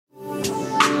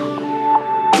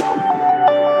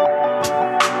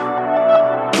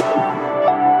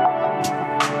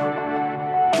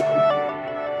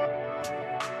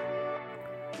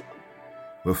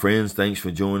Well, friends, thanks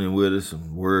for joining with us. A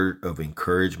word of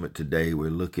encouragement today. We're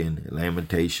looking at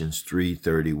Lamentations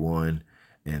 3:31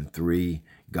 and 3.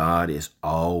 God is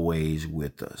always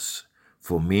with us.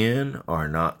 For men are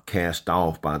not cast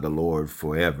off by the Lord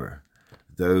forever.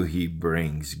 Though he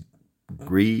brings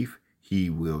grief, he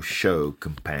will show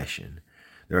compassion.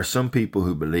 There are some people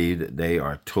who believe that they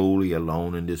are totally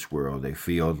alone in this world. They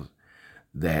feel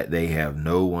that they have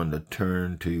no one to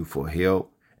turn to for help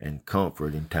and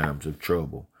comfort in times of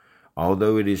trouble.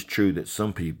 Although it is true that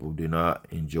some people do not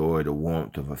enjoy the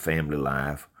warmth of a family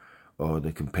life or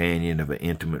the companion of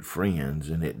intimate friends,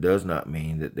 and it does not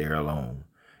mean that they're alone.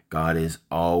 God is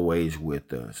always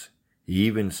with us. He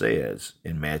even says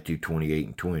in Matthew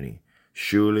 28:20,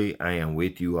 "Surely I am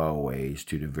with you always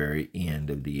to the very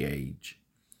end of the age."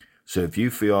 So if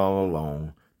you feel all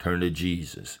alone, turn to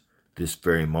Jesus this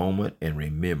very moment and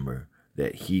remember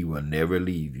that he will never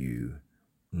leave you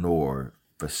nor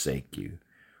forsake you.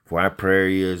 For our prayer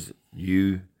is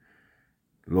you,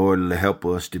 Lord, help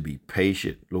us to be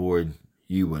patient. Lord,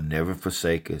 you will never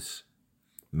forsake us.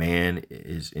 Man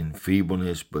is in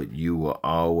feebleness, but you will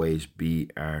always be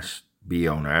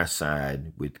on our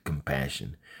side with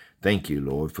compassion. Thank you,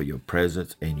 Lord, for your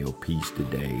presence and your peace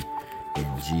today. In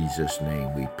Jesus'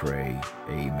 name we pray.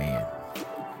 Amen.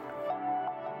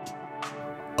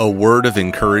 A Word of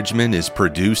Encouragement is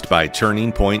produced by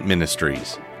Turning Point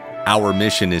Ministries. Our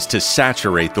mission is to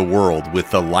saturate the world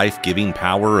with the life-giving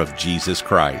power of Jesus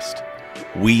Christ.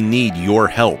 We need your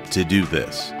help to do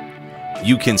this.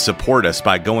 You can support us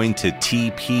by going to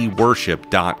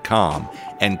tpworship.com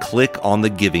and click on the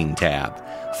Giving tab.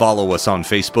 Follow us on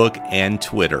Facebook and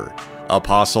Twitter.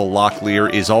 Apostle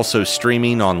Locklear is also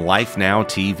streaming on Life Now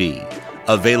TV.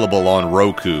 Available on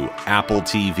Roku, Apple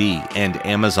TV, and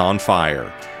Amazon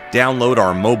Fire. Download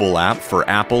our mobile app for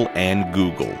Apple and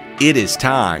Google. It is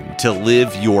time to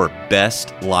live your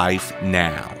best life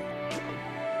now.